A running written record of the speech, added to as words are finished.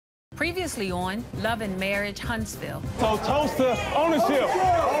Previously on Love and Marriage Huntsville. So toast to ownership.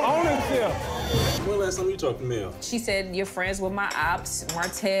 Ownership. When last time you talked to Mel? She said, you're friends with my ops,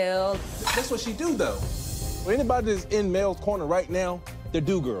 Martell. That's what she do, though. For anybody that's in Mel's corner right now, they're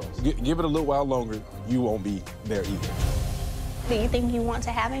do-girls. Give it a little while longer, you won't be there either. Do you think you want to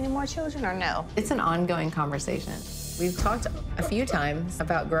have any more children or no? It's an ongoing conversation. We've talked a few times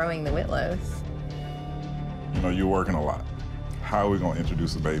about growing the Whitlows. You know, you're working a lot. How are we going to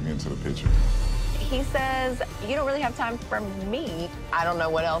introduce the baby into the picture? He says, you don't really have time for me. I don't know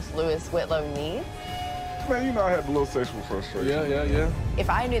what else Louis Whitlow needs. Man, you know I had a little sexual frustration. Yeah. If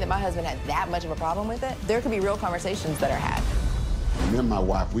I knew that my husband had that much of a problem with it, there could be real conversations that are had. Me and my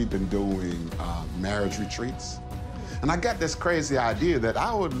wife, we've been doing marriage retreats. And I got this crazy idea that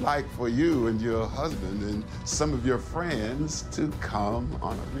I would like for you and your husband and some of your friends to come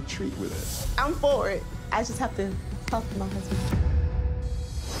on a retreat with us. I'm for it. I just have to talk to my husband.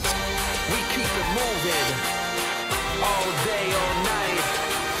 We keep it moving all day, all night.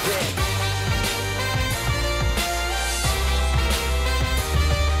 Yeah.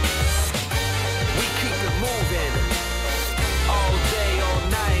 We keep it moving all day, all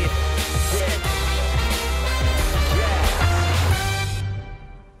night. Yeah.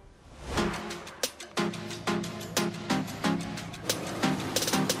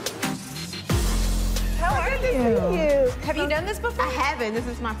 How are you? Have you done this before? I haven't. This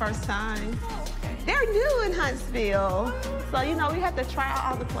is my first time. They're new in Huntsville. So, you know, we have to try out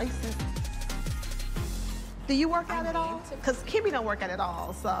all the places. Do you work out at all? Because Kimmi don't work out at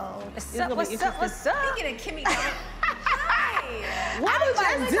all, so. What's up? Speaking of Kimmi, hi. What was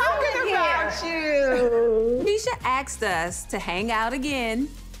just talking about you? Tisha asked us to hang out again.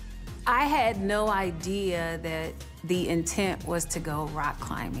 I had no idea that the intent was to go rock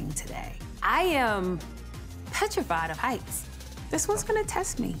climbing today. I am petrified of heights. This one's gonna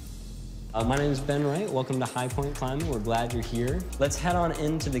test me. My name is Ben Wright. Welcome to High Point Climbing. We're glad you're here. Let's head on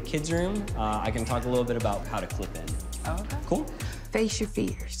into the kids' room. I can talk a little bit about how to clip in. Okay. Cool? Face your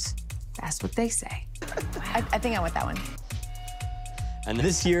fears. That's what they say. I think I want that one. And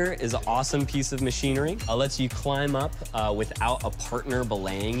this here is an awesome piece of machinery. It lets you climb up without a partner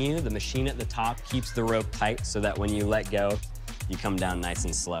belaying you. The machine at the top keeps the rope tight so that when you let go, you come down nice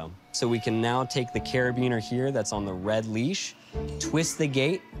and slow. So we can now take the carabiner here that's on the red leash, twist the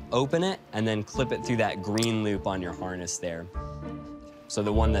gate, open it, and then clip it through that green loop on your harness there. So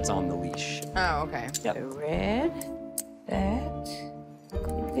the one that's on the leash. Oh, okay. Yep. The red, that,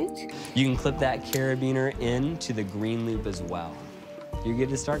 clip it. You can clip that carabiner into the green loop as well. You're good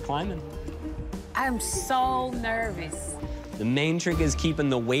to start climbing. I'm so nervous. The main trick is keeping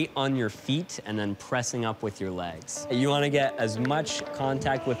the weight on your feet and then pressing up with your legs. You want to get as much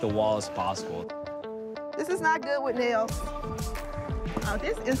contact with the wall as possible. This is not good with nails. Oh,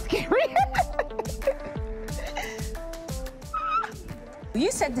 this is scary. You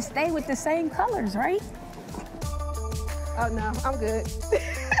said to stay with the same colors, right? Oh, no, I'm good.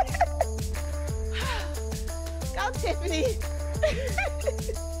 Go, Tiffany.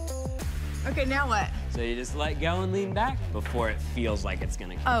 Okay, now what? So you just let go and lean back before it feels like it's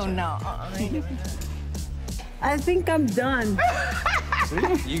gonna catch Oh, no. I think I'm done.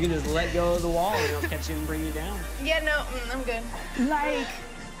 Sweet. You can just let go of the wall and it'll catch you and bring you down. Yeah, no, I'm good. Like,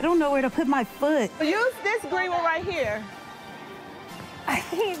 I don't know where to put my foot. Use this green one right here. I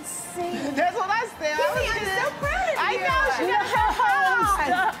can't see. That's what I said. Kimmi, I'm so proud of you. I know. She got her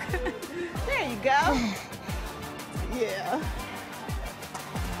stuck. There you go. Yeah.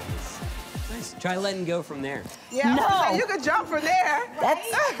 Nice. Try letting go from there. Yeah, No. you can jump from there. That's...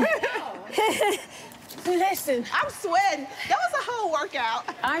 Listen. I'm sweating. That was a whole workout.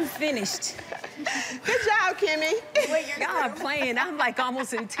 I'm finished. Good job, Kimmi. Wait, you're not playing. I'm like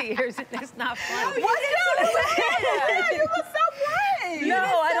almost in tears. That's not funny. What did you do? You were so brave. No,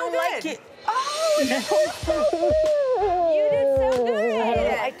 I don't like it. Oh, You did so good. I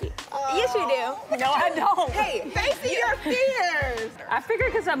don't like it. Yes, you do. No, I don't. Hey, facing your fears. I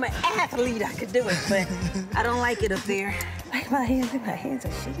figured because I'm an athlete, I could do it, but I don't like it up there. Like my hands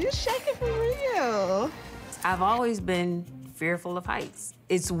are shaking. You're shaking for real. I've always been fearful of heights.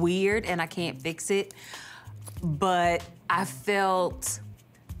 It's weird and I can't fix it, but I felt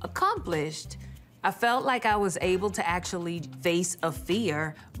accomplished. I felt like I was able to actually face a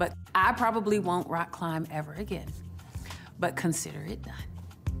fear, but I probably won't rock climb ever again. But consider it done.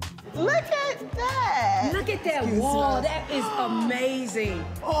 Look at that. Look at that wall. That is amazing.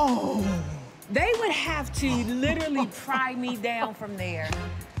 Oh. They would have to literally pry me down from there.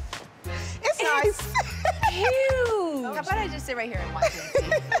 It's nice. Huge. How about I just sit right here and watch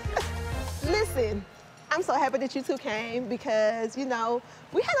it? Listen, I'm so happy that you two came because, you know,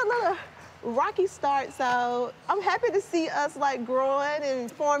 we had a little rocky start, so I'm happy to see us like growing and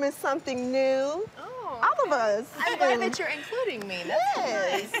forming something new. Oh, all of us. I'm glad that you're including me. That's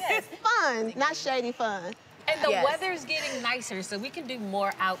nice. Yes. Fun, not shady fun. And the weather's getting nicer, so we can do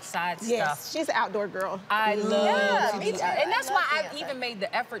more outside stuff. Yes, she's an outdoor girl. I love me to too. And that's why I I've even made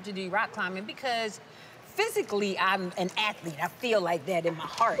the effort to do rock climbing, because physically I'm an athlete. I feel like that in my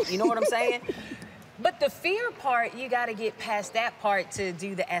heart, you know what I'm saying? But the fear part, you got to get past that part to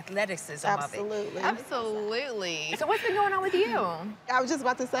do the athleticism of it. Absolutely. So what's been going on with you? I was just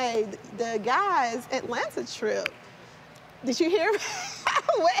about to say, the guys' Atlanta trip, did you hear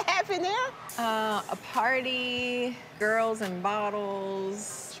what happened there? A party, girls and bottles.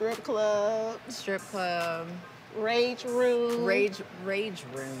 Strip club. Strip club. Rage room. Rage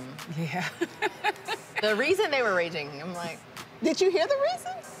room. Yeah. The reason they were raging, I'm like... Did you hear the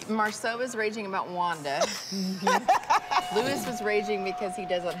reason? Marsau was raging about Wanda. Louis was raging because he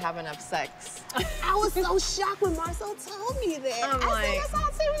doesn't have enough sex. I was so shocked when Marsau told me that. I'm I like, said, that's all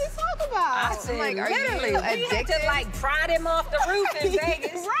I really talk about. I said, like, are literally, you we had addicted? to like pry them off the roof in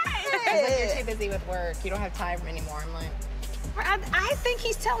Vegas. Right. He's like, you're too busy with work. You don't have time anymore. I'm like... I think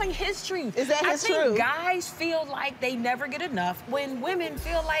he's telling his truth. Is that his I think truth? guys feel like they never get enough when women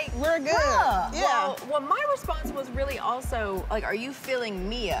feel like we're good. Yeah. Well, my response was really also, like, are you filling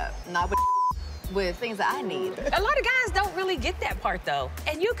me up? Not with things that I need. A lot of guys don't really get that part, though.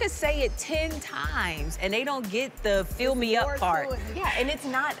 And you could say it 10 times, and they don't get the fill me up part. Yeah, and it's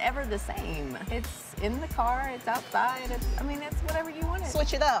not ever the same. It's in the car, it's outside, I mean, it's whatever you want it.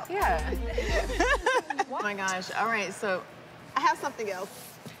 Switch it up. Yeah. Oh my gosh, all right, so. I have something else.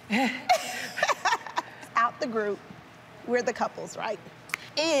 Out the group, we're the couples, right?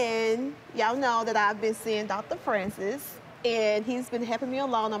 And y'all know that I've been seeing Dr. Francis, and he's been helping me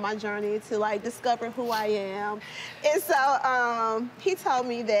along on my journey to like discover who I am. And so he told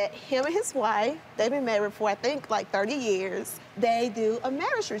me that him and his wife, they've been married for I think like 30 years. They do a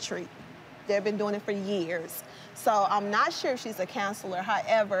marriage retreat. They've been doing it for years. So I'm not sure if she's a counselor.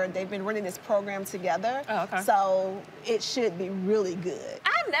 However, they've been running this program together. Oh, okay. So it should be really good.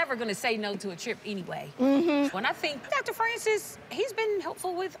 I'm never gonna say no to a trip anyway. When I think Dr. Francis, he's been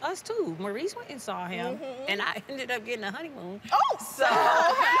helpful with us too. Maurice went and saw him, and I ended up getting a honeymoon. Oh, so Maybe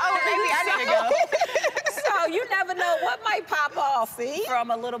I need to go. So you never know what might pop off from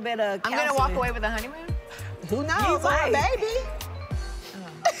a little bit of I'm gonna walk away with a honeymoon? Who knows? Or baby.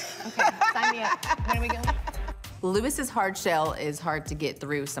 Okay, sign me up. When are we going? Lewis's hard shell is hard to get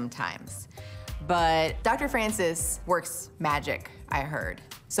through sometimes, but Dr. Francis works magic, I heard.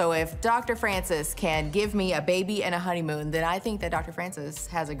 So if Dr. Francis can give me a baby and a honeymoon, then I think that Dr. Francis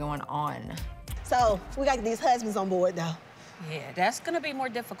has it going on. So we got these husbands on board now. Yeah, that's gonna be more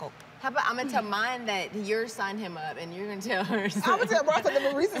difficult. How about I'm gonna tell mine that you're signed him up and you're gonna tell hers. I'm gonna tell Martha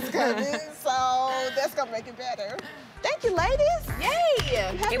that Maurice is coming, so that's gonna make it better. Thank you, ladies. Yay!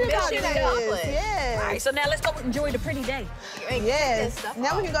 Happy It about mission this. accomplished. Yes. All right, so now let's go enjoy the pretty day. Yes.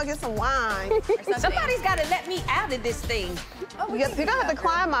 Now we can go get some wine. Somebody's gotta let me out of this thing. Oh, You're gonna have to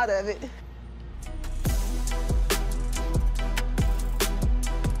climb out of it.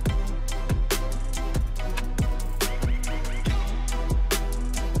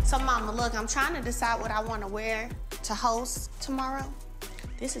 So, Mama, look, I'm trying to decide what I want to wear to host tomorrow.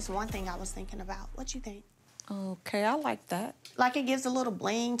 This is one thing I was thinking about. What you think? Okay, I like that. Like, it gives a little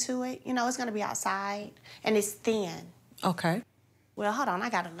bling to it. You know, it's gonna be outside, and it's thin. Okay. Well, hold on, I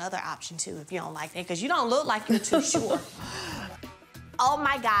got another option, too, if you don't like that, because you don't look like you're too sure. Oh,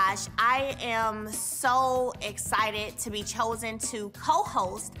 my gosh, I am so excited to be chosen to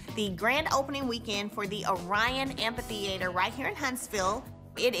co-host the grand opening weekend for the Orion Amphitheater right here in Huntsville.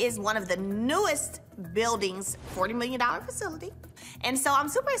 It is one of the newest buildings, $40 million facility. And so I'm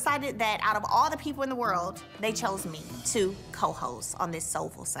super excited that out of all the people in the world, they chose me to co-host on this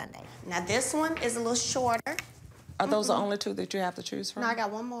Soulful Sunday. Now this one is a little shorter. Are those the only two that you have to choose from? No, I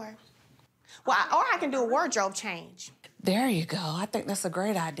got one more. Well, or I can do a wardrobe change. There you go. I think that's a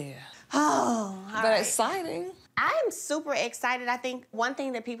great idea. Oh, all But right. exciting. I'm super excited. I think one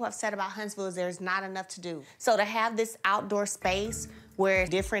thing that people have said about Huntsville is there's not enough to do. So to have this outdoor space where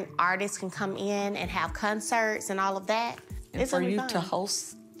different artists can come in and have concerts and all of that, And it's for gonna be you fun. to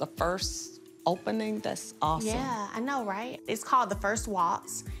host the first opening, that's awesome. Yeah, I know, right? It's called The First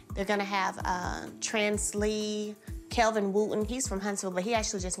Waltz. They're gonna have Trans Lee, Kelvin Wooten, he's from Huntsville, but he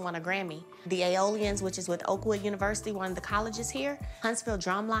actually just won a Grammy. The Aeolians, which is with Oakwood University, one of the colleges here. Huntsville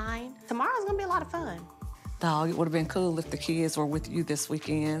Drumline. Tomorrow's gonna be a lot of fun. Dog, it would have been cool if the kids were with you this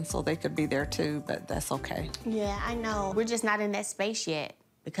weekend so they could be there too, but that's okay. Yeah, I know. We're just not in that space yet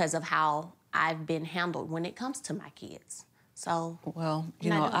because of how I've been handled when it comes to my kids. So, well, you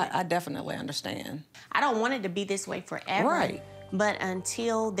know, I definitely understand. I don't want it to be this way forever. Right. But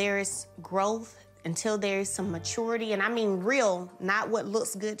until there is growth, until there is some maturity, and I mean real, not what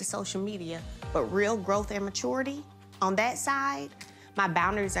looks good to social media, but real growth and maturity on that side, my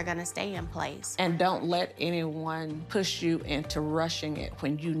boundaries are gonna stay in place. And don't let anyone push you into rushing it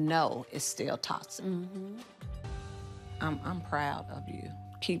when you know it's still toxic. I'm proud of you.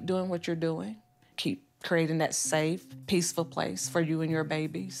 Keep doing what you're doing. Keep creating that safe, peaceful place for you and your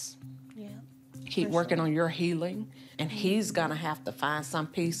babies. Yeah. Keep working on your healing, and he's gonna have to find some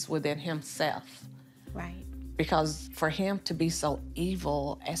peace within himself. Right. Because for him to be so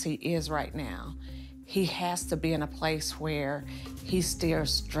evil as he is right now, he has to be in a place where he's still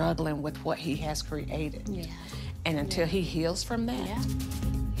struggling with what he has created. Yeah. And until he heals from that,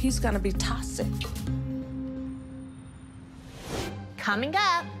 he's gonna be toxic. Coming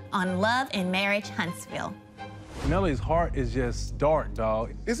up on Love and Marriage Huntsville. Melody's heart is just dark,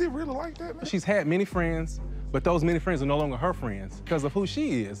 dog. Is it really like that, man? She's had many friends, but those many friends are no longer her friends because of who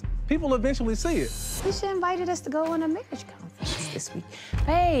she is. People eventually see it. Tisha invited us to go on a marriage conference this week.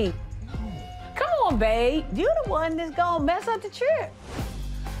 Babe, come on, babe. You're the one that's gonna mess up the trip.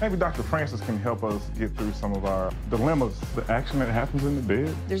 Maybe Dr. Francis can help us get through some of our dilemmas. The action that happens in the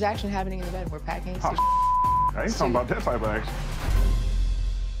bed. There's action happening in the bed. We're packing. I ain't talking about that type of action.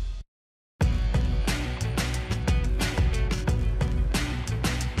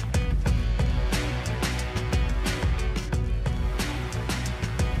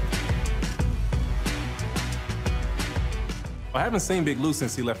 I haven't seen Big Lou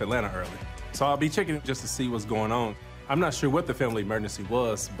since he left Atlanta early, so I'll be checking just to see what's going on. I'm not sure what the family emergency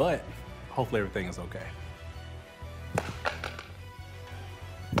was, but hopefully everything is okay.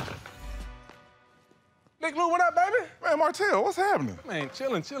 Big Lou, what up, baby? Man, Martell, what's happening? Man,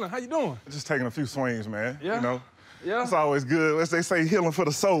 chilling. How you doing? Just taking a few swings, man. Yeah? You know? Yeah. It's always good. As they say, healing for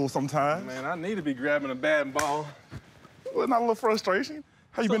the soul sometimes. Man, I need to be grabbing a bat and ball. Well, not a little frustration.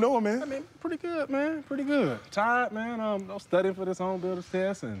 How you been doing, man? I mean, pretty good, man. Pretty good. Tired, man. I'm studying for this home builder's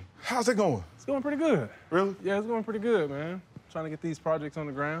test, and how's it going? It's going pretty good. Really? Yeah, it's going pretty good, man. Trying to get these projects on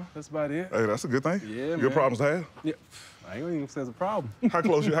the ground. That's about it. Hey, that's a good thing. Yeah, man. Good problems to have. Yeah, I ain't even say it's a problem. How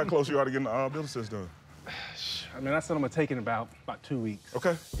close you are to getting the builder's test done? I mean, I said I'm gonna take it in about 2 weeks.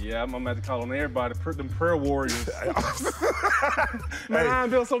 Okay. Yeah, I'm gonna have to call on everybody, them prayer warriors. Man, I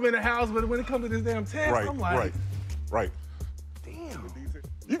built so many houses, but when it comes to this damn test, I'm like, right. Damn.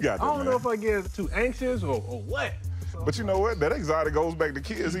 You got that, I don't man. know if I get too anxious or what. So, but you know what? That anxiety goes back to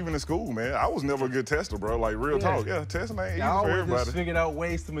kids, even in school, man. I was never a good tester, bro. Like, real talk. Yeah, testing ain't easy I for always everybody. just figured out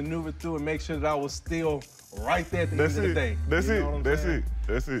ways to maneuver through and make sure that I was still right there at the end of the day. That's You know what I'm it. saying?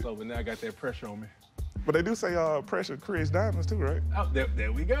 That's it. So, but now I got that pressure on me. But they do say pressure creates diamonds too, right? Oh,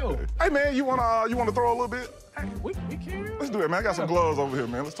 there we go. Hey man, you wanna throw a little bit? Hey, we can. Let's do it, man. I got some gloves over here,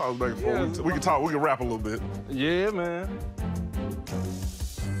 man. Let's talk back and forth. We can talk. We can rap a little bit. Yeah, man.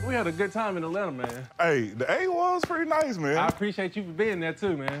 We had a good time in Atlanta, man. Hey, the A was pretty nice, man. I appreciate you for being there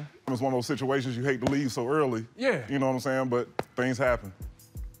too, man. It's one of those situations you hate to leave so early. Yeah. You know what I'm saying? But things happen.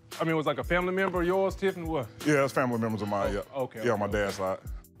 I mean, it was like a family member of yours, Tiffany, what? Yeah, it's family members of mine, yeah. Okay. Yeah, on my dad's side.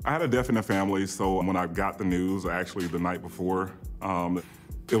 I had a death in the family, so when I got the news, actually the night before,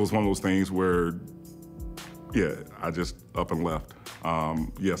 it was one of those things where, yeah, I just up and left.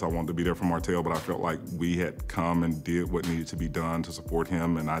 Yes, I wanted to be there for Martell, but I felt like we had come and did what needed to be done to support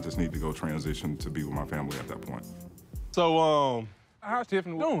him, and I just needed to go transition to be with my family at that point. So, how's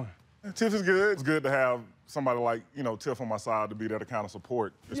Tiffany doing? Tiffany's good. It's good to have somebody like, you know, Tiff on my side to be there to kind of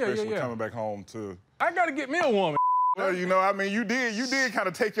support, especially coming back home to. I gotta get me a woman. Well, you know, I mean, you did kind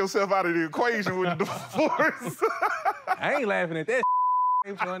of take yourself out of the equation with the divorce. I ain't laughing at that.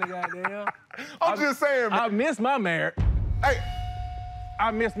 Ain't funny, goddamn. I'm just saying, man. I miss my marriage. Hey.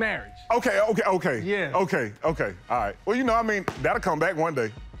 I miss marriage. Okay. Yeah. Okay. All right. Well, you know, I mean, that'll come back one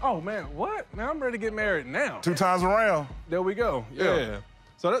day. Oh, man, what? Man, I'm ready to get married now. 2 times around. There we go. Yeah.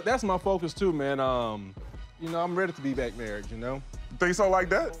 So that's my focus too, man. You know, I'm ready to be back married, you know? Think so like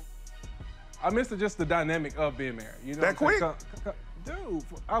that? I miss just the dynamic of being married. You know that quick? Dude,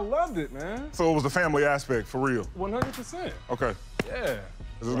 I loved it, man. So it was the family aspect, for real? 100%. Okay. Yeah.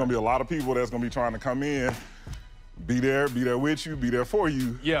 There's gonna be a lot of people that's gonna be trying to come in, be there with you, be there for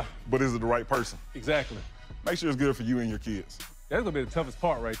you. Yeah. But is it the right person? Exactly. Make sure it's good for you and your kids. That's gonna be the toughest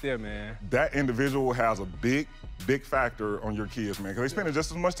part right there, man. That individual has a big factor on your kids, man, because they spending just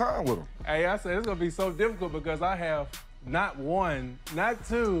as much time with them. Hey, I said it's gonna be so difficult because I have not 1, not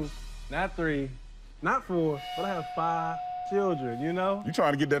 2, not 3, not 4, but I have 5 children, you know? You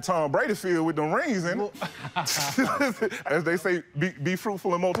trying to get that Tom Brady field with them rings in it. As they say, be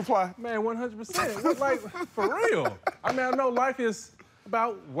fruitful and multiply. Man, 100%. Like, for real. I mean, I know life is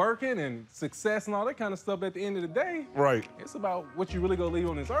about working and success and all that kind of stuff, but at the end of the day, right. It's about what you really gonna leave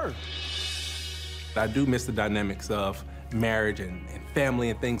on this earth. I do miss the dynamics of marriage and family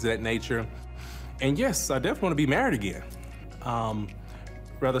and things of that nature. And yes, I definitely want to be married again,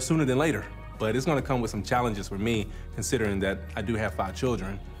 rather sooner than later. But it's gonna come with some challenges for me, considering that I do have 5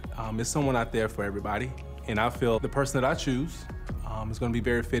 children. There's someone out there for everybody, and I feel the person that I choose is gonna be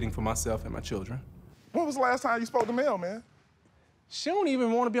very fitting for myself and my children. When was the last time you spoke to Mel, man? She don't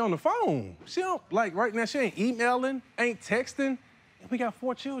even want to be on the phone. She don't, like right now, she ain't emailing, ain't texting, and we got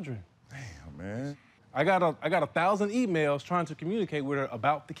 4 children. Damn, man. I got 1,000 emails trying to communicate with her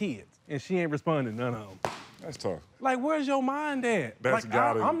about the kids, and she ain't responding none of them. That's tough. Like, where's your mind at? That's like,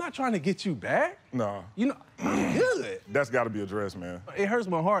 gotta... I'm not trying to get you back. No. You know, I'm good. That's gotta be addressed, man. It hurts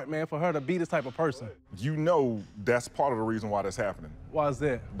my heart, man, for her to be this type of person. You know that's part of the reason why that's happening. Why is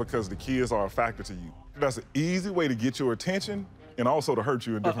that? Because the kids are a factor to you. That's an easy way to get your attention and also to hurt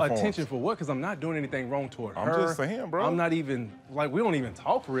you in different forms. Attention for what? Because I'm not doing anything wrong toward her. I'm just saying, bro. I'm not even, like, we don't even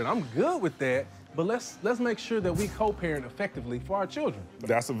talk for real. I'm good with that. But let's make sure that we co-parent effectively for our children.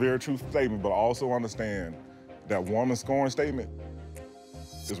 That's a very true statement, but also understand that woman scoring statement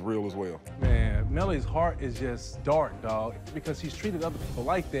is real as well. Man, Melody's heart is just dark, dog, because she's treated other people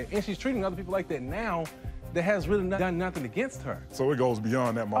like that, and she's treating other people like that now that has really not done nothing against her. So it goes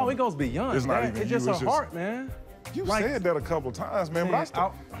beyond that moment. Oh, it goes beyond it's that. Not even it's just her heart, man. You like, said that a couple times, man,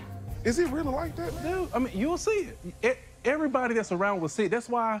 but is it really like that, man? Dude, I mean, you'll see it. Everybody that's around will see it. That's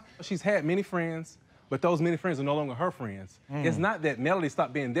why she's had many friends, but those many friends are no longer her friends. It's not that Melody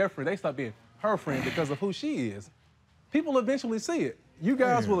stopped being their friend, they stopped being her friend because of who she is. People eventually see it. You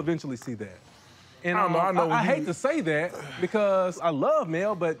guys will eventually see that. And I hate to say that because I love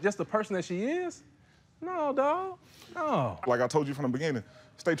Mel, but just the person that she is, no, dog, no. Like I told you from the beginning,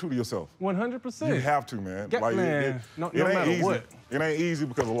 stay true to yourself. 100%. You have to, man. Like, man, no matter easy. what. It ain't easy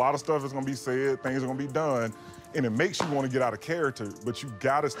because a lot of stuff is gonna be said, things are gonna be done, and it makes you want to get out of character, but you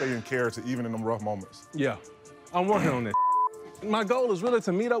gotta stay in character even in them rough moments. Yeah, I'm working on that. My goal is really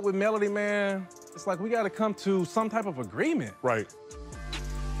to meet up with Melody, man. It's like we gotta come to some type of agreement. Right.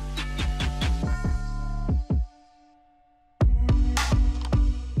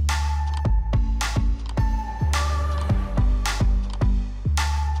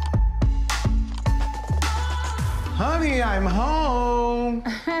 Honey, I'm home.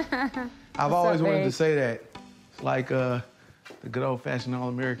 I've always wanted to say that. It's like the good old-fashioned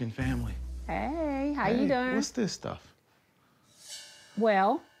all-American family. Hey, how you doing? What's this stuff?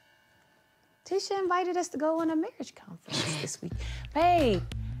 Well, Tisha invited us to go on a marriage conference this week. Babe,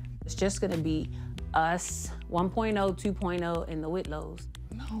 it's just gonna be us, 1.0, 2.0, and the Whitlows.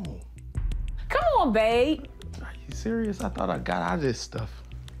 No. Come on, babe. Are you serious? I thought I got out of this stuff.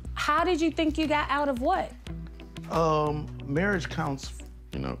 How did you think you got out of what? Marriage counseling,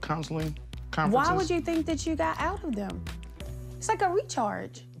 conferences. Why would you think that you got out of them? It's like a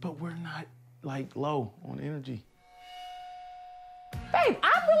recharge. But we're not, like, low on energy. Babe,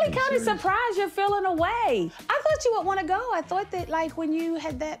 I'm really kind of surprised you're feeling away. I thought you would want to go. I thought that, like, when you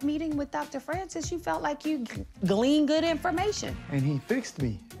had that meeting with Dr. Francis, you felt like you gleaned good information. And he fixed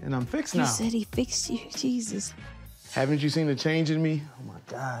me, and I'm fixed now. You said he fixed you, Jesus. Haven't you seen the change in me? Oh, my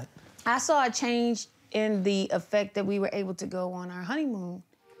God. I saw a change in the effect that we were able to go on our honeymoon.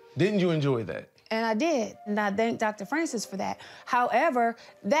 Didn't you enjoy that? And I did, and I thank Dr. Francis for that. However,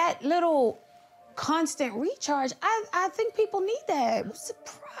 that little constant recharge, I think people need that. I'm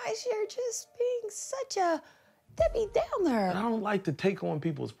surprised you're just being such a Debbie Downer. I don't like to take on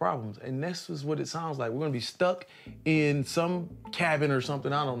people's problems, and this is what it sounds like. We're gonna be stuck in some cabin or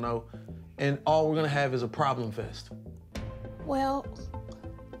something, I don't know, and all we're gonna have is a problem fest. Well,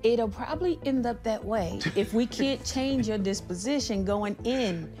 it'll probably end up that way if we can't change your disposition going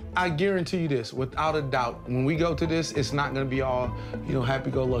in. I guarantee you this, without a doubt, when we go to this, it's not gonna be all,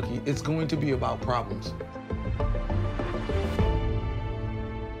 happy-go-lucky. It's going to be about problems.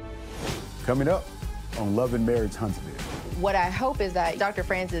 Coming up on Love and Marriage Huntsville. What I hope is that Dr.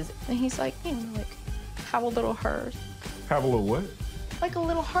 Francis, and he's like, have a little her. Have a little what? Like a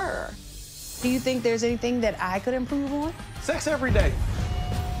little her. Do you think there's anything that I could improve on? Sex every day.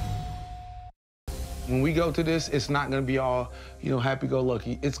 When we go to this, it's not gonna be all,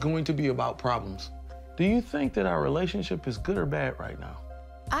 happy-go-lucky. It's going to be about problems. Do you think that our relationship is good or bad right now?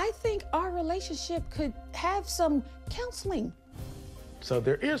 I think our relationship could have some counseling. So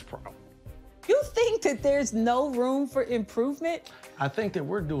there is problem. You think that there's no room for improvement? I think that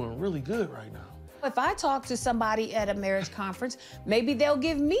we're doing really good right now. If I talk to somebody at a marriage conference, maybe they'll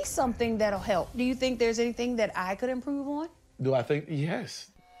give me something that'll help. Do you think there's anything that I could improve on? Do I think?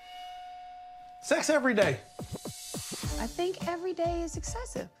 Yes. Sex every day. I think every day is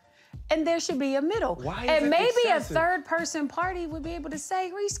excessive. And there should be a middle. Why is and it maybe excessive? a third person party would be able to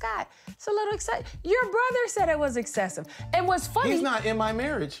say, Reese Scott, it's a little excessive. Your brother said it was excessive. And what's funny— He's not in my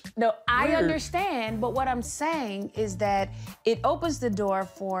marriage. No, I Weird. understand, but what I'm saying is that it opens the door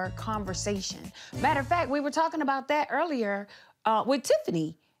for conversation. Matter of fact, we were talking about that earlier with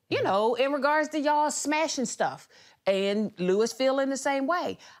Tiffany, you know, in regards to y'all smashing stuff. And Lewis feeling the same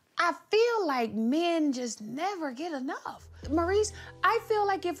way. I feel like men just never get enough. Maurice, I feel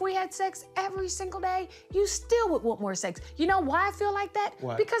like if we had sex every single day, you still would want more sex. You know why I feel like that?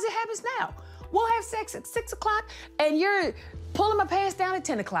 Why? Because it happens now. We'll have sex at 6 o'clock and you're pulling my pants down at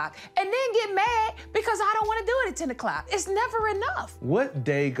 10 o'clock and then get mad because I don't want to do it at 10 o'clock. It's never enough. What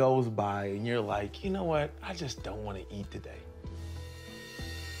day goes by and you're like, you know what? I just don't want to eat today.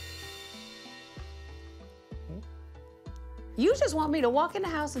 You just want me to walk in the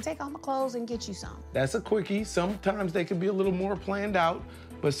house and take off my clothes and get you some. That's a quickie. Sometimes they can be a little more planned out,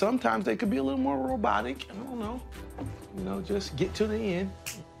 but sometimes they can be a little more robotic. I don't know. You know, just get to the end.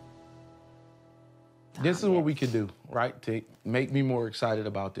 This is what we could do, right? To make me more excited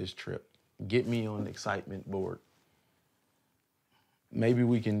about this trip. Get me on the excitement board. Maybe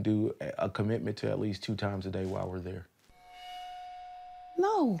we can do a commitment to at least 2 times a day while we're there.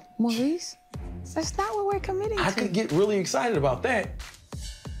 No, Maurice. That's not what we're committing to. I could get really excited about that.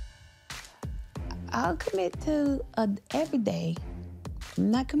 I'll commit to every day. I'm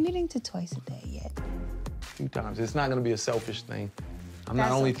not committing to twice a day yet. 2 times. It's not gonna be a selfish thing. I'm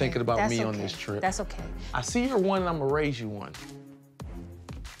That's not only okay. thinking about That's me on okay. this trip. That's okay. I see you're one and I'm gonna raise you one.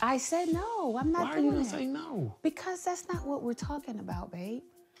 I said no. I'm not Why are doing you gonna that. say no? Because that's not what we're talking about, babe.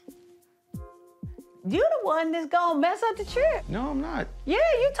 You the one that's gonna mess up the trip. No, I'm not. Yeah,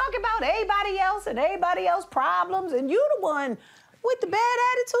 you talk about everybody else and everybody else's problems, and you the one with the bad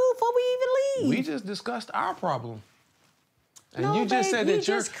attitude before we even leave. We just discussed our problem. And No, you just babe, said you that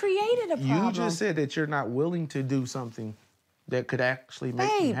just created a problem. You just said that you're not willing to do something that could actually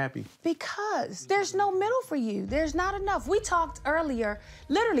make me Babe, happy. because there's no middle for you. There's not enough. We talked earlier,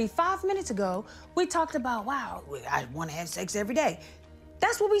 literally 5 minutes ago, we talked about, wow, I want to have sex every day.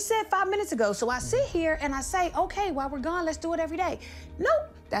 That's what we said 5 minutes ago. So I sit here and I say, okay, while we're gone, let's do it every day.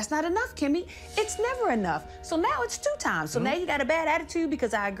 Nope, that's not enough, Kimmi. It's never enough. So now it's 2 times. So now you got a bad attitude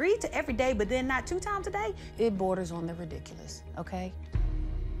because I agreed to every day, but then not 2 times a day. It borders on the ridiculous, okay?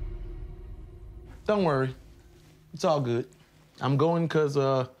 Don't worry. It's all good. I'm going because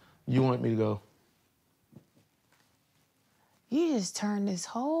you want me to go. You just turned this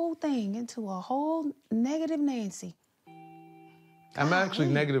whole thing into a whole negative Nancy. I'm actually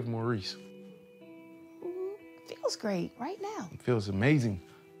negative Maurice. Feels great right now. It feels amazing.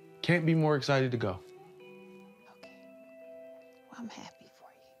 Can't be more excited to go. Well, I'm happy for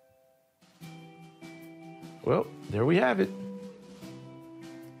you. Well, there we have it.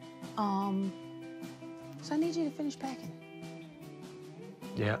 So I need you to finish packing.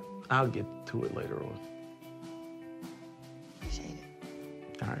 Yeah, I'll get to it later on. Appreciate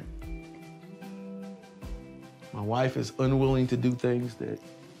it. All right. My wife is unwilling to do things that,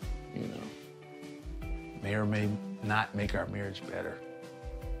 you know, may or may not make our marriage better.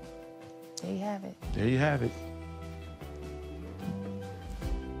 There you have it. There you have it.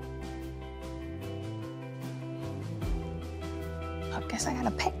 I guess I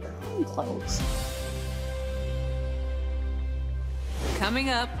gotta pack my own clothes. Coming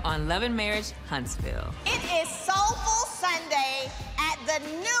up on Love and Marriage Huntsville. It is Soulful Sunday at the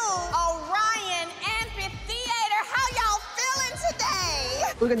new Orion Amphitheater. How y'all feeling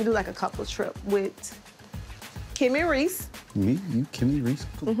today? We're gonna do like a couple trip with Kimmi and Reese. Me, you, Kimmi, Reese.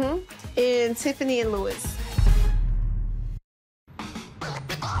 And Tiffany and Lewis.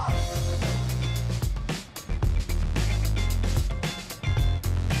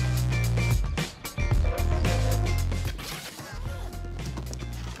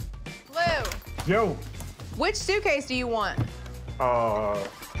 Yo. Which suitcase do you want? I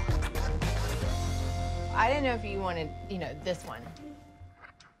didn't know if you wanted, you know, this one.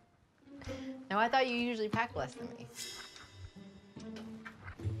 No, I thought you usually pack less than me.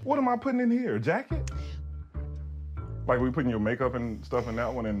 What am I putting in here? A jacket? Like we putting your makeup and stuff in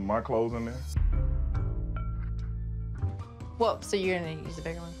that one and my clothes in there? Well, so you're gonna use the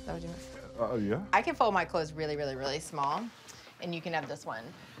bigger one? Is that what you want? Yeah. I can fold my clothes really, really, really small, and you can have this one.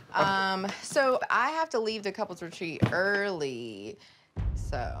 So I have to leave the couples retreat early,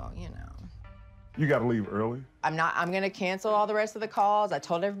 so, you know. You got to leave early? I'm gonna cancel all the rest of the calls. I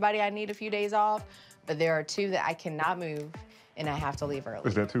told everybody I need a few days off, but there are 2 that I cannot move and I have to leave early.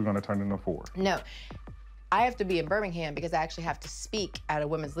 Is that 2 going to turn into 4? No, I have to be in Birmingham because I actually have to speak at a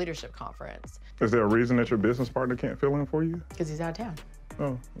women's leadership conference. Is there a reason that your business partner can't fill in for you? Because he's out of town.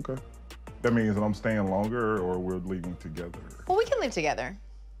 Oh, okay. That means that I'm staying longer or we're leaving together? Well, we can live together.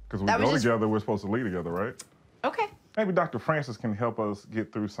 Because we go together, we're supposed to leave together, right? Okay. Maybe Dr. Francis can help us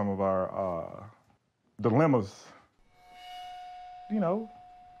get through some of our dilemmas. You know,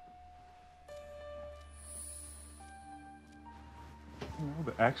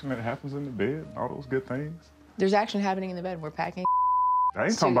 the action that happens in the bed, all those good things. There's action happening in the bed. We're packing I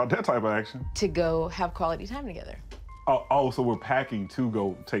ain't talking about that type of action. to go have quality time together. Oh, so we're packing to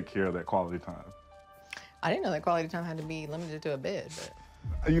go take care of that quality time. I didn't know that quality time had to be limited to a bed,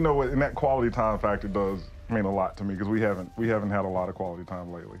 but. You know what, and that quality time factor does mean a lot to me because we haven't had a lot of quality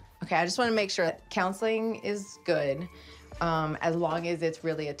time lately. Okay, I just want to make sure that counseling is good, as long as it's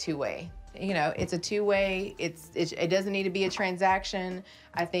really a 2-way. You know, it's a 2-way. It doesn't need to be a transaction.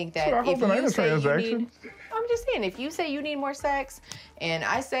 I think that I hope if it ain't you a say you transaction. need, I'm just saying, if you say you need more sex, and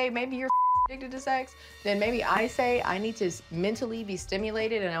I say maybe you're addicted to sex, then maybe I say I need to mentally be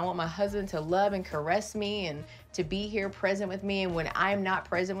stimulated, and I want my husband to love and caress me and to be here present with me. And when I'm not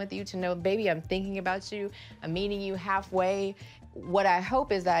present with you, to know, baby, I'm thinking about you, I'm meeting you halfway. What I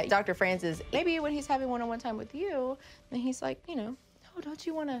hope is that Dr. Francis, maybe when he's having one-on-one time with you, then he's like, you know, oh, don't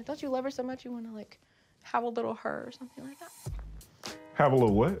you love her so much you want to like have a little her or something like that? Have a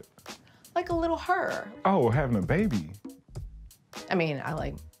little what? Like a little her. Oh, having a baby. I mean,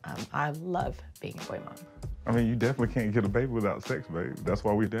 I love being a boy mom. I mean, you definitely can't get a baby without sex, babe. That's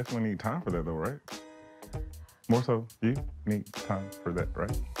why we definitely need time for that, though, right? More so, you need time for that,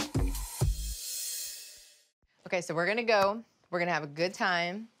 right? Okay, so we're gonna go. We're gonna have a good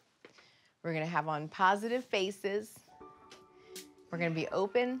time. We're gonna have on positive faces. We're gonna be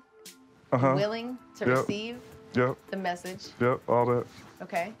open, and willing to receive the message. Yep, all that.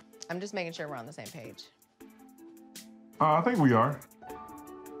 Okay, I'm just making sure we're on the same page. I think we are.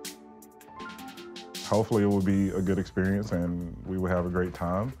 Hopefully it will be a good experience and we will have a great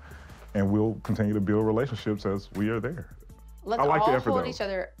time and we'll continue to build relationships as we are there. Let's I like all the effort, hold though. each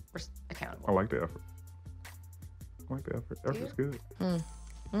other accountable. I like the effort. I like the effort. Effort's good.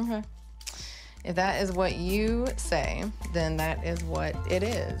 Okay. If that is what you say, then that is what it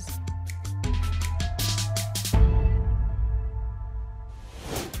is.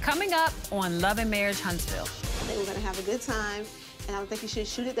 Coming up on Love and Marriage Huntsville. I think we're gonna have a good time, and I don't think you should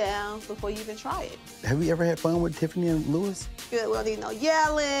shoot it down before you even try it. Have you ever had fun with Tiffany and Louis? Good, we don't need no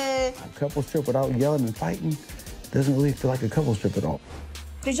yelling. A couples trip without yelling and fighting doesn't really feel like a couples trip at all.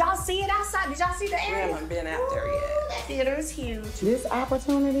 Did y'all see it outside? Did y'all see the area? We haven't been out there yet. That theater is huge. This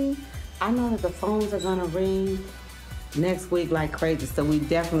opportunity, I know that the phones are gonna ring next week like crazy, so we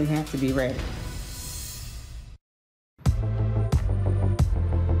definitely have to be ready.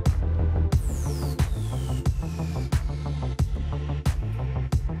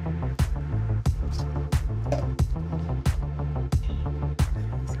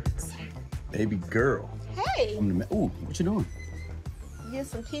 Baby girl. Hey. Ooh, what you doing? Get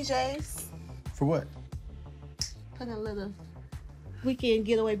some PJs. For what? Put a little weekend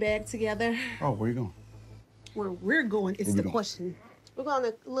getaway bag together. Oh, where you going? Where we're going is Where we the going? question. We're going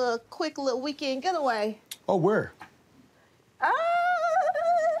on a quick little weekend getaway. Oh, where?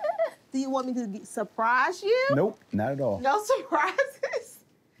 Do you want me to surprise you? Nope, not at all. No surprises?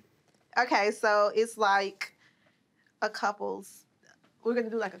 Okay, so it's like a couple's, we're gonna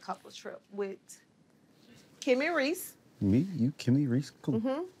do like a couple's trip with Kimmi and Reese. Me, you, Kimmi, Reese,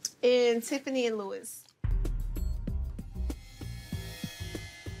 cool. And Tiffany and Louis.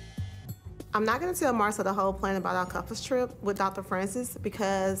 I'm not gonna tell Marsau the whole plan about our couple's trip with Dr. Francis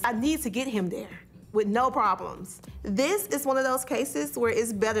because I need to get him there with no problems. This is one of those cases where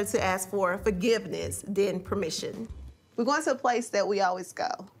it's better to ask for forgiveness than permission. We're going to a place that we always go,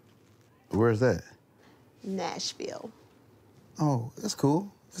 Where's that? Nashville. Oh, that's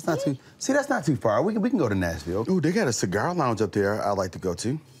cool. It's not too. See, that's not too far. We can go to Nashville. Ooh, they got a cigar lounge up there. I'd like to go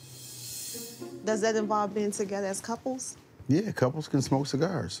to. Does that involve being together as couples? Yeah, couples can smoke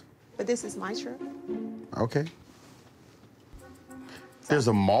cigars. But this is my trip. Okay. There's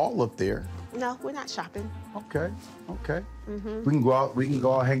a mall up there. No, we're not shopping. Okay. Okay. Mm-hmm. We can go out. We can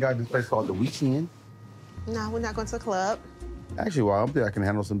go out, hang out at this place called The Weekend. No, we're not going to the club. Actually, while I'm there, I can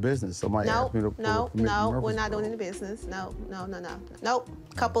handle some business. Somebody asked me to No, pull a permit from we're not doing any business. No. Nope.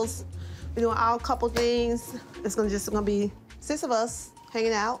 Couples, we're doing all couple things. It's gonna be 6 of us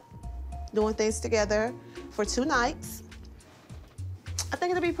hanging out, doing things together for 2 nights. I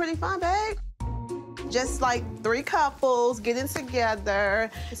think it'll be pretty fun, babe. just like 3 couples getting together,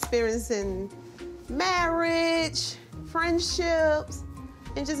 experiencing marriage, friendships,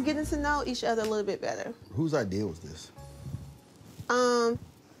 and just getting to know each other a little bit better. Whose idea was this?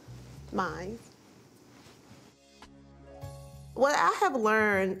 Mine. What I have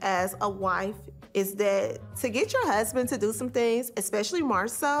learned as a wife is that to get your husband to do some things, especially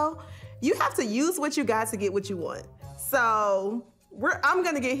Marsau, you have to use what you got to get what you want. So I'm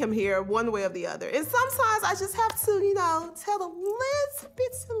gonna get him here one way or the other. And sometimes I just have to, you know, tell a little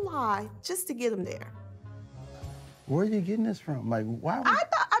bits of lie just to get him there. Where are you getting this from? Like, why?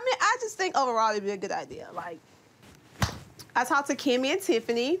 I just think overall it'd be a good idea. Like, I talked to Kimmi and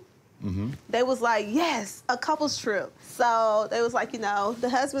Tiffany. They was like, yes, a couples trip. So they was like, you know, the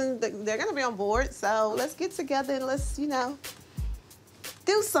husband, they're gonna be on board, so let's get together and let's, you know,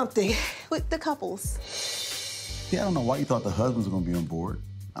 do something with the couples. Yeah, I don't know why you thought the husbands were gonna be on board.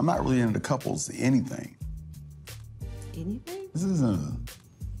 I'm not really into couples, anything. Anything? This isn't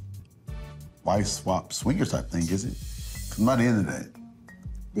a wife swap swinger type thing, is it? I'm not into that.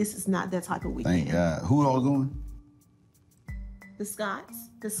 This is not that type of weekend. Thank God. Who all going? The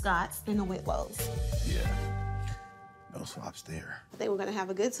Scotts, and the Whitlows. Yeah. No swaps there. They were gonna have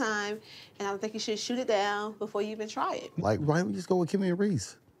a good time, and I don't think you should shoot it down before you even try it. Like, why don't we just go with Kimmi and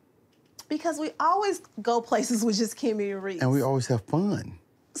Reese? Because we always go places with just Kimmi and Reese. And we always have fun.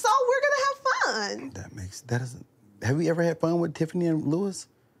 So we're gonna have fun. That doesn't, have we ever had fun with Tiffany and Lewis?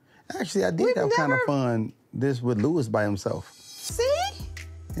 Actually, I did have kind of fun this with Lewis by himself. See?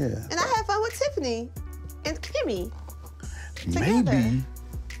 Yeah. And I had fun with Tiffany and Kimmi. Maybe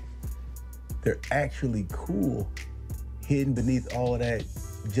they're actually cool hidden beneath all of that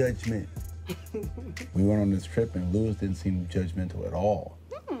judgment. We went on this trip and Lewis didn't seem judgmental at all.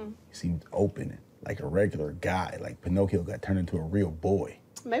 He seemed open, like a regular guy, like Pinocchio got turned into a real boy.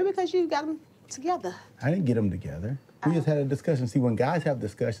 Maybe because you got them together. I didn't get them together. We just had a discussion. See, when guys have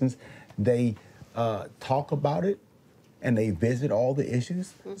discussions, they talk about it and they visit all the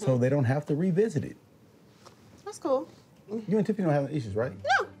issues so they don't have to revisit it. That's cool. You and Tiffany don't have any issues, right?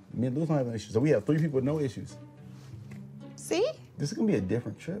 No. Me and Lewis don't have any issues. So we have 3 people with no issues. See? This is gonna be a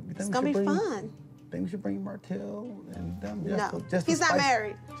different trip. It's gonna be fun. Think we should bring Martell and them No, just he's not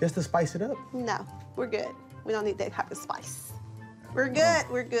married. Just to spice it up. No, we're good. We don't need that type of spice. We're good,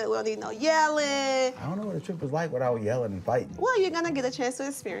 we're good. We don't need no yelling. I don't know what a trip is like without yelling and fighting. Well, you're gonna get a chance to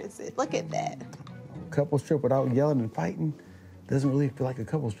experience it. Look at that. A couples trip without yelling and fighting doesn't really feel like a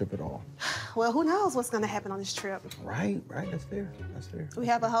couples trip at all. Well, who knows what's gonna happen on this trip? Right, that's fair, that's fair. We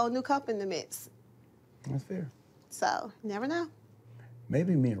have a whole new couple in the midst. That's fair. So, never know.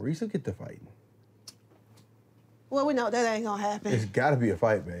 Maybe me and Reese will get to fighting. Well, we know that ain't gonna happen. It's gotta be a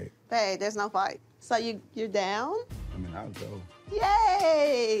fight, babe. Hey, there's no fight. So you're down? I mean, I'll go.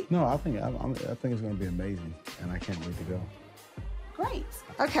 Yay! No, I think it's gonna be amazing, and I can't wait to go. Great.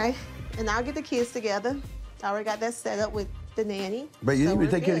 Okay, and I'll get the kids together. I already got that set up with the nanny. But you so need me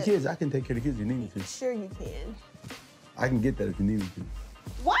to take care of the good. kids. I can take care of the kids if you need me to. Sure you can. I can get that if you need me to.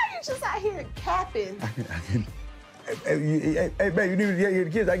 Why are you just out here capping? I can. Hey, babe, you need to get the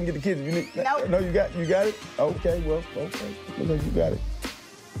kids. I can get the kids if you need. Nope. No, you got it? Okay, well, okay. Looks like you got it.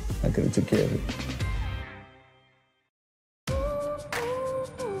 I could have took care of it.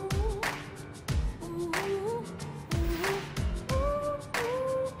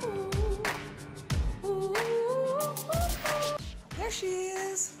 There she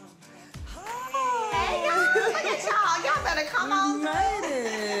is. Hey, y'all, look at y'all. Y'all better come on. You made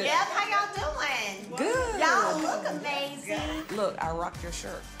it. Yep, how y'all doing? Good. Y'all look amazing. Look, I rocked your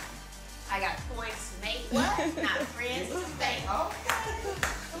shirt. I got points to make what? Not friends to stay.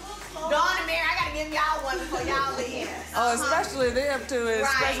 Okay. Dawn and Mary, I gotta give y'all one before y'all leave. Oh, especially them too, and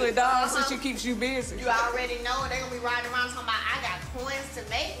especially Dawn, since she Uh-huh. keeps you busy. You already know they're gonna be riding around talking about I got coins to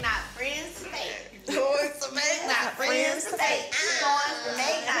make, not friends to make. Coins to make, not friends to make. Coins to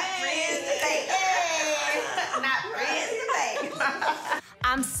make, not friends to make. Not friends to make.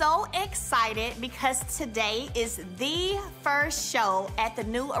 I'm so excited because today is the first show at the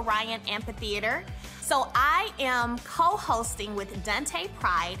new Orion Amphitheater. So I am co-hosting with Dante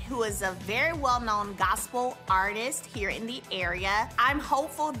Pride, who is a very well-known gospel artist here in the area. I'm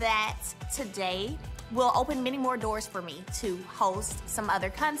hopeful that today will open many more doors for me to host some other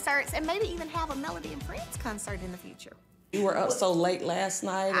concerts and maybe even have a Melody and Friends concert in the future. You were up so late last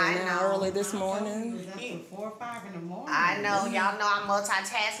night and now early this morning. 4 or 5 in the morning. I know, y'all know I'm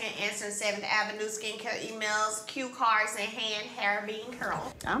multitasking, answering 7th Avenue skincare emails, cue cards in hand, hair being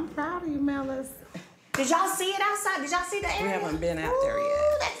curled. I'm proud of you, Mellis. Did y'all see it outside? Did y'all see the area? We haven't been out there yet.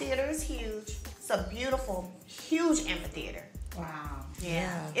 Ooh, that theater is huge. It's a beautiful, huge amphitheater. Wow.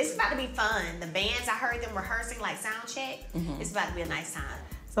 Yeah. It's about to be fun. The bands, I heard them rehearsing like sound check. It's about to be a nice time.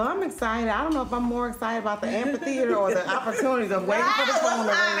 So I'm excited. I don't know if I'm more excited about the amphitheater or the opportunity of waiting for the phone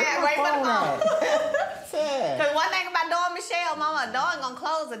to ring. Wait for the phone. Because one thing about Dawn Michelle, Mama, Dawn gonna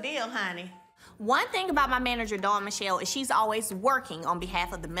close a deal, honey. One thing about my manager, Dawn Michelle, is she's always working on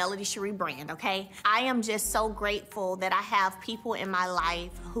behalf of the Melody Cherie brand, okay? I am just so grateful that I have people in my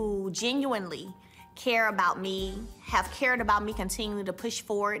life who genuinely care about me, have cared about me continuing to push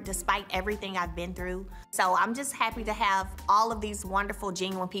forward despite everything I've been through. So I'm just happy to have all of these wonderful,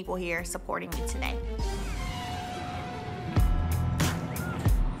 genuine people here supporting me today.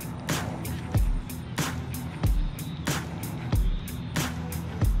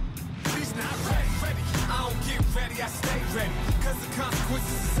 I stay ready, cause the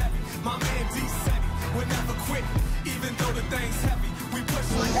consequences is heavy. My man D said it, we'll never quit, even though the thing's heavy. We push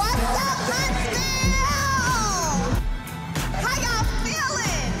like What's up, Huntsville? How y'all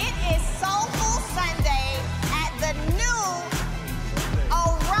feeling? It is Soulful Sunday at the new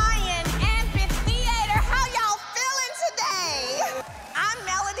Orion Amphitheater. How y'all feeling today? I'm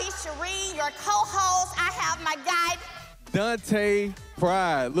Melody Cherie, your co-host. I have my guide, Dante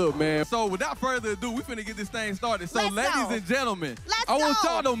Pride. Look, man. So without further ado, we finna get this thing started. So ladies and gentlemen, I want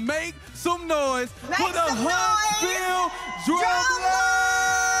y'all to make some noise for the Huntsville drum line.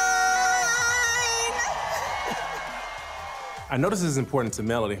 I know this is important to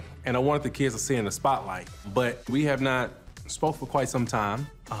Melody, and I wanted the kids to see in the spotlight, but we have not spoke for quite some time.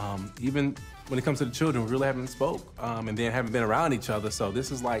 Even when it comes to the children, we really haven't spoke, and then haven't been around each other, so this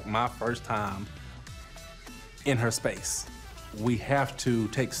is like my first time in her space. We have to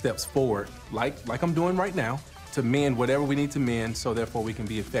take steps forward, like I'm doing right now, to mend whatever we need to mend, so therefore we can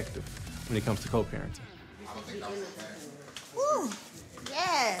be effective when it comes to co-parenting. Ooh,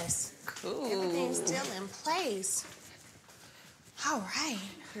 yes. Cool. Everything's still in place. All right.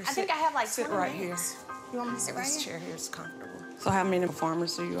 I think I have like 20 right minutes. You want me to sit right here? This chair here is comfortable. So how many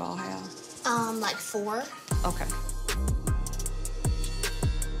performers do you all have? Like 4. Okay.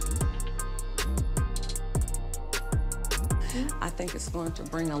 I think it's going to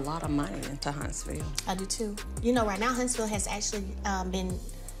bring a lot of money into Huntsville. I do too. You know, right now Huntsville has actually been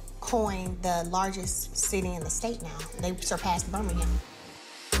coined the largest city in the state now. They surpassed Birmingham.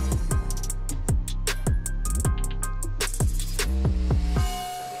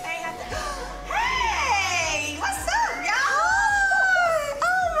 Hey, what's up, y'all?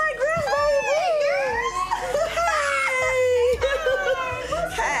 Oh, my grandbaby.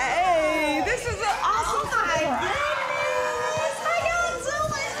 Hey, this is an awesome time.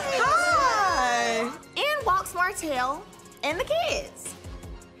 Martell and the kids.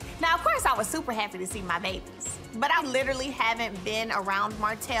 Now, of course, I was super happy to see my babies, but I literally haven't been around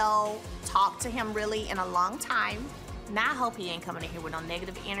Martell, talked to him really in a long time. Now, I hope he ain't coming in here with no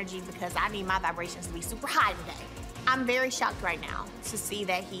negative energy because I need my vibrations to be super high today. I'm very shocked right now to see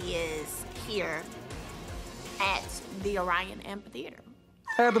that he is here at the Orion Amphitheater.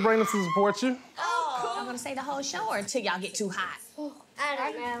 I had to bring them to support you. Oh, cool. I'm gonna say the whole show or until y'all get too hot. I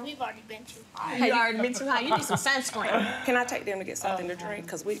don't know. We've already been too high. You already been too high. You need some sunscreen. Can I take them to get something to drink?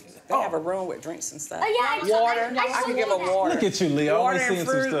 Because they have a room with drinks and stuff. Oh, yeah, Water. I can give them water. Look at you, Lee. Always seeing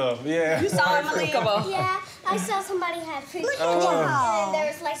some stuff. Yeah. You saw him, Lee? Yeah, I saw somebody had fruit. And then there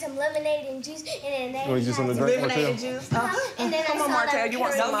was like some lemonade and juice. And then you just want to drink lemonade and juice. And then Come on, Martell. You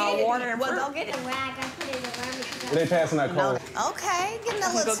want some water and fruit? Well, go get it. Rag, I put it around me. They passing that cold. Okay, get a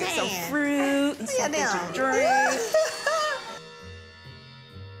little Go tan. get some fruit and something to drink.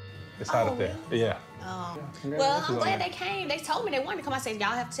 It's hot up there. Yeah. Well, I'm glad they came. They told me they wanted to come. I said,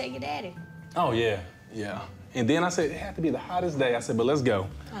 y'all have to tell your daddy. Oh, yeah. Yeah. And then I said, it had to be the hottest day. I said, but let's go.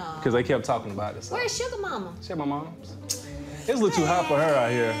 Because they kept talking about it. So. Where's Sugar Mama? She at my mom's. It's a little too hot for her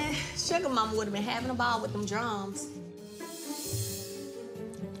out here. Sugar Mama would have been having a ball with them drums.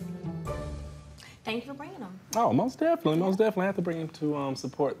 Thank you for bringing them. Oh, most definitely. Most definitely. I have to bring them to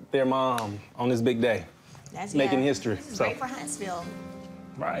support their mom on this big day. That's making history. This is great for Huntsville.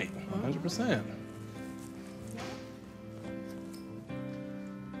 Right, 100%.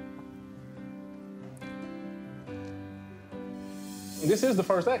 This is the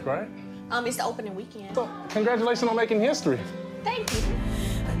first act, right? It's the opening weekend. So, congratulations on making history. Thank you.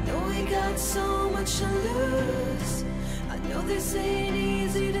 I know we got so much to lose. I know this ain't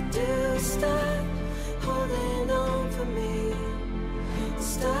easy to do. Stop holding on for me.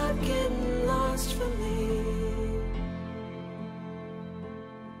 Stop getting lost for me.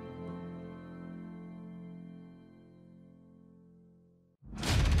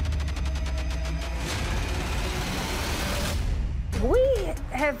 We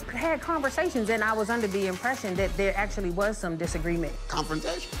have had conversations, and I was under the impression that there actually was some disagreement.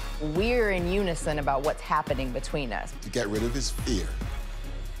 Confrontation. We're in unison about what's happening between us. To get rid of his fear,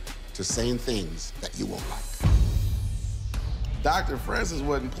 to saying things that you won't like. Dr. Francis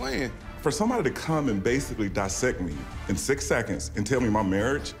wasn't playing. For somebody to come and basically dissect me in 6 seconds and tell me my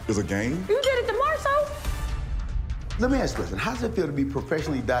marriage is a game? You did it to Marsau? Let me ask you a question. How does it feel to be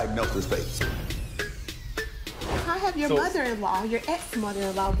professionally diagnosed with AIDS? I have your mother-in-law, your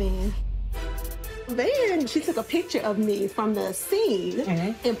ex-mother-in-law, then. Then she took a picture of me from the scene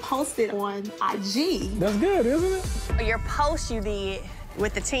and posted on IG. That's good, isn't it? Your post you did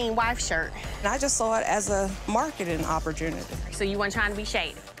with the teen wife shirt. And I just saw it as a marketing opportunity. So you weren't trying to be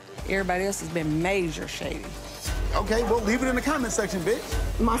shady? Everybody else has been major shady. Okay, well, leave it in the comment section, bitch.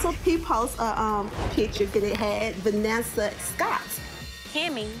 Marsau, he posted a picture that it had Vanessa Scott.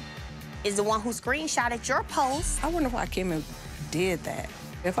 Kimmi is the one who screenshotted your post. I wonder why Kimmi did that.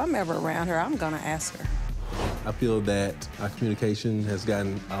 If I'm ever around her, I'm gonna ask her. I feel that our communication has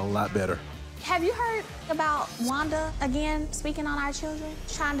gotten a lot better. Have you heard about Wanda again speaking on our children,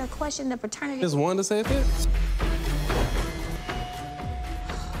 trying to question the paternity? Is Wanda say it?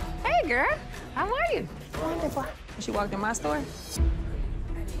 Hey, girl. How are you? Wonderful. She walked in my store. I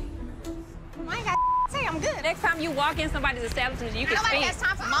ain't got to say I'm good. Next time you walk in somebody's establishment, you can Nobody speak. has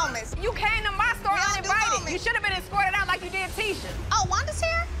time for moments. You came to my store uninvited. You should have been escorted out like you did Tisha. Oh, Wanda's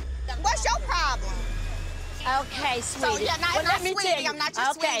here? What's your problem? Okay, sweetie. So, yeah, Well, let me tell you. I'm not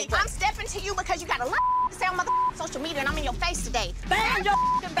your sweetie. I'm stepping to you because you got a lot to say on my social media, and I'm in your face today. Bam your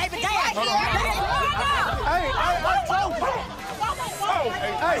baby dad here. Hey,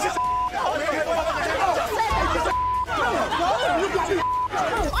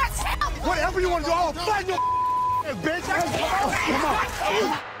 whatever you want to do, I'll fight your bitch.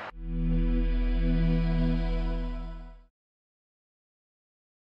 Come on.